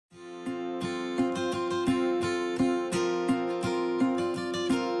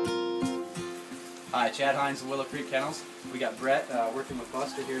Hi, Chad Hines of Willow Creek Kennels. We got Brett working with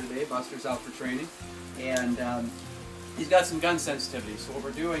Buster here today. Buster's out for training, and he's got some gun sensitivity. So what we're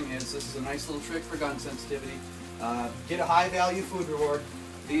doing is, this is a nice little trick for gun sensitivity. Get a high value food reward.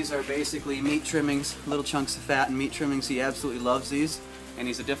 These are basically meat trimmings, little chunks of fat and meat trimmings. He absolutely loves these, and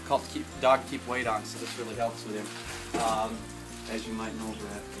he's a difficult dog to keep weight on, so this really helps with him. As you might know,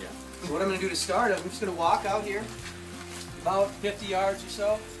 Brett. Yeah. So what I'm going to do to start, I'm just going to walk out here about 50 yards or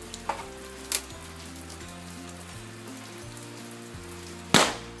so.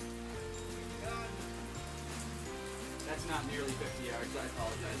 That's not nearly 50 yards, I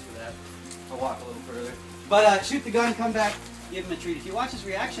apologize for that. I'll walk a little further. But shoot the gun, come back, give him a treat. If you watch his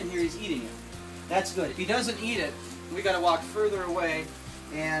reaction here, he's eating it. That's good. If he doesn't eat it, we got to walk further away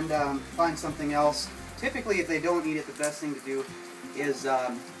and find something else. Typically, if they don't eat it, the best thing to do is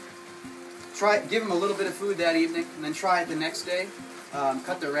give them a little bit of food that evening, and then try it the next day.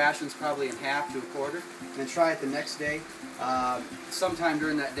 Cut their rations probably in half to a quarter, and then try it the next day. Sometime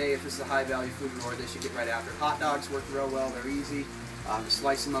during that day, if this is a high-value food reward, they should get right after. Hot dogs work real well. They're easy. Just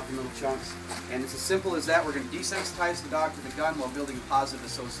slice them up in little chunks. And it's as simple as that. We're going to desensitize the dog to the gun while building a positive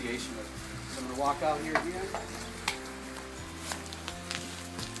association with it. So I'm going to walk out here again.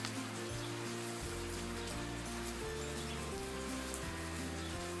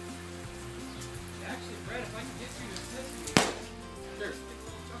 Actually, Brett, if I can get you to assist me, sure. Stick a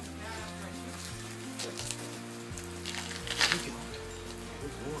little chunk of fat after I shoot.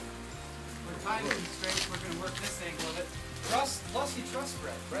 For time constraints, we're going to work this angle of it. Plus he trusts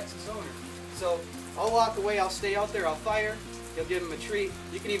Brett. Brett's his owner. So I'll walk away, I'll stay out there, I'll fire, he'll give him a treat.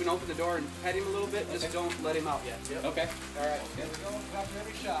 You can even open the door and pet him a little bit, just don't let him out yet. Yep. Okay. Alright, here we go. After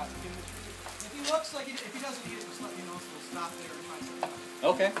every shot, give him a treat. If he looks like it, if he doesn't eat it, just let me know, so we'll stop there and find something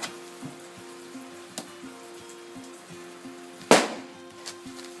else. Okay.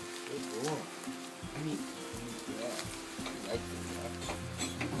 Good boy. I mean, yeah. I like this.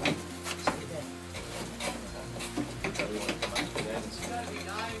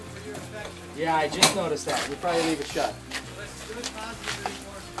 Yeah, I just noticed that. We'll probably leave it shut. Let's do it positive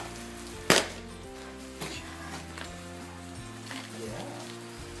reinforcement. Yeah.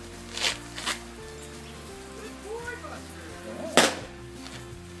 Good boy, Buster. Yeah.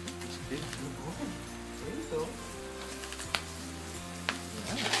 Good boy. There you go.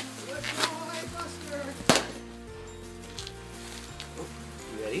 Yeah. Let's go, hi, Buster. Oh,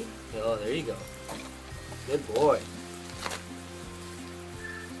 you ready? Oh, there you go. Good boy.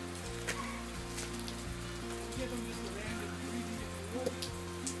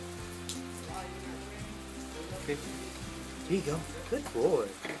 Okay. There you go. Good boy.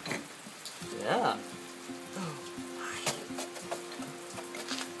 Yeah.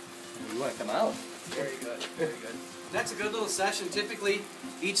 You want to come out? Very good, very good. That's a good little session. Typically,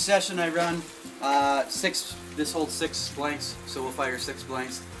 each session I run this holds 6 blanks, so we'll fire 6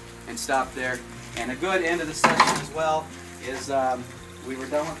 blanks and stop there. And a good end of the session as well is we were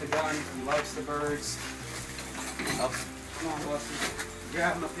done with the gun. He likes the birds. Come on, Buster.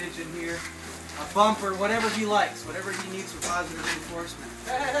 Grab him a pigeon here, a bumper, whatever he likes, whatever he needs for positive reinforcement.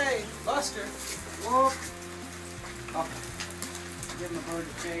 Hey, Buster. Whoa. Oh. Give him a bird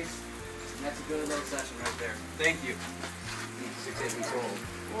to chase. And that's a good little session right there. Thank you. He's 6, 8 weeks old.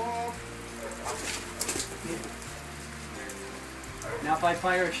 Whoa. Now if I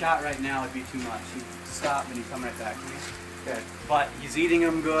fire a shot right now, it'd be too much. He'd stop and he'd come right back to me. Okay. But he's eating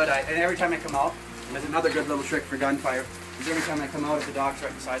them good. And every time I come out, there's another good little trick for gunfire. Is every time I come out, if the dog's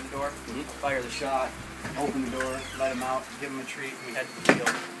right beside the door, I'll fire the shot, open the door, let him out, give him a treat, and we head to the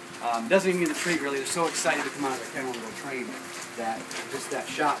field. Doesn't even need the treat really. They're so excited to come out of their kennel and go train that just that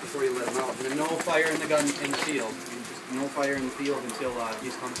shot before you let him out. And then no fire in the gun in the field. Just no fire in the field until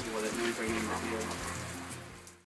he's comfortable with it, and then we bring him in the field.